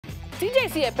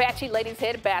TJC Apache ladies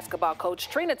head basketball coach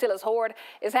Trenia Tillis-Hoard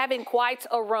is having quite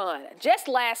a run. Just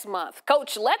last month,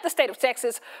 coach led the state of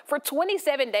Texas for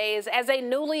 27 days as a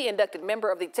newly inducted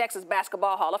member of the Texas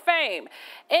Basketball Hall of Fame.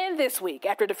 And this week,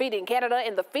 after defeating Canada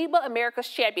in the FIBA Americas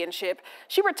Championship,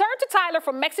 she returned to Tyler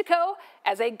from Mexico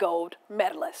as a gold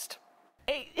medalist.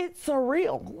 It's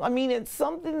surreal. I mean, it's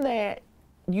something that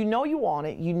you know you want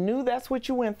it. You knew that's what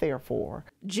you went there for.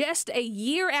 Just a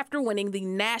year after winning the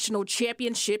national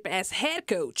championship as head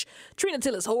coach, Trenia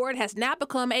Tillis-Hoard has now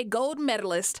become a gold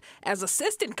medalist as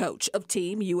assistant coach of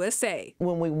Team USA.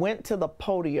 When we went to the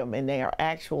podium and they are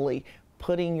actually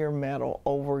putting your medal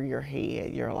over your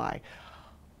head, you're like,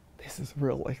 this is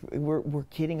real. We're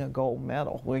getting a gold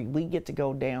medal. We get to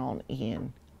go down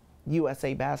in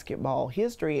USA basketball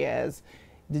history as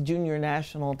the junior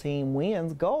national team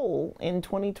wins gold in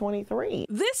 2023.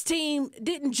 This team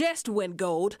didn't just win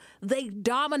gold, they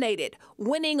dominated,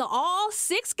 winning all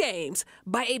 6 games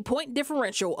by a point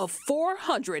differential of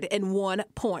 401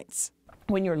 points.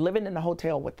 When you're living in the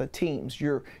hotel with the teams,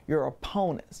 your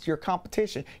opponents, your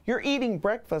competition, you're eating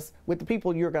breakfast with the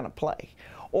people you're going to play,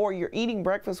 or you're eating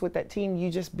breakfast with that team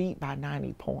you just beat by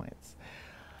 90 points.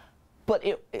 But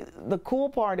the cool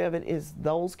part of it is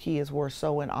those kids were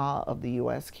so in awe of the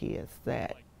U.S. kids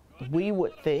that we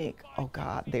would think, oh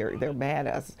God, they're mad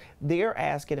at us. They're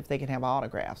asking if they can have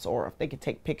autographs or if they can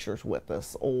take pictures with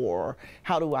us, or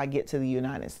how do I get to the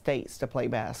United States to play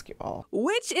basketball?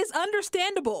 Which is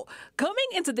understandable. Coming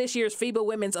into this year's FIBA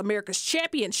Women's Americas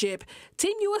Championship,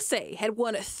 Team USA had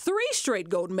won 3 straight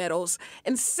gold medals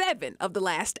in 7 of the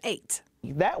last 8.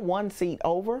 That one seat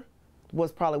over was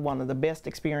probably one of the best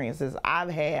experiences I've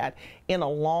had in a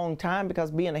long time, because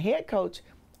being a head coach,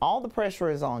 all the pressure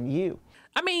is on you.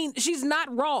 I mean, she's not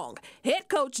wrong. Head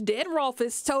coach Dan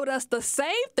Rolfes told us the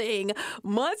same thing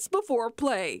months before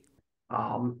play. I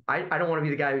don't want to be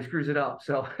the guy who screws it up,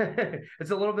 so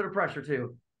it's a little bit of pressure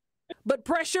too. But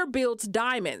pressure builds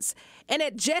diamonds. And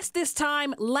at just this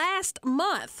time last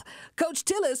month, Coach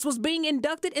Tillis was being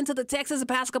inducted into the Texas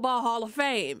Basketball Hall of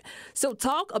Fame. So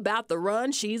talk about the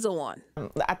run she's on.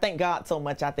 I thank God so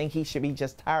much. I think he should be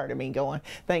just tired of me going,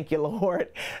 thank you, Lord.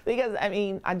 Because, I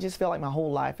mean, I just feel like my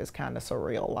whole life is kind of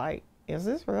surreal. Like, is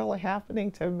this really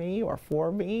happening to me or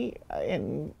for me?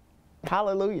 And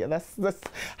hallelujah. That's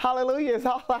hallelujah is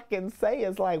all I can say.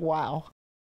 Is like, wow.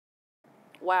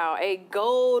 Wow, a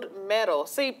gold medal.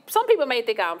 See, some people may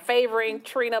think I'm favoring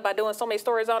Trenia by doing so many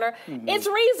stories on her. It's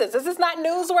reasons. Is this not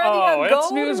newsworthy? Oh, a it's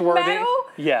gold newsworthy. medal?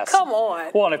 Yes. Come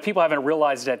on. Well, and if people haven't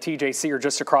realized it at TJC or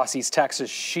just across East Texas,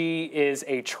 she is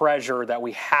a treasure that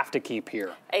we have to keep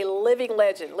here. A living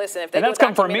legend. Listen, if they and that's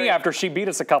come from me after she beat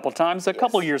us a couple times, a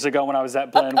couple years ago when I was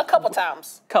at Blend. A couple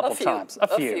times. A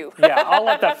few. Yeah, I'll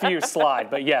let that few slide.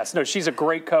 But yes, no, she's a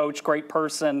great coach, great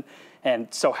person, and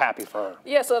so happy for her.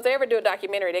 Yeah, so if they ever do a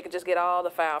documentary, they can just get all the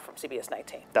file from CBS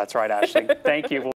 19. That's right, Ashley. Thank you.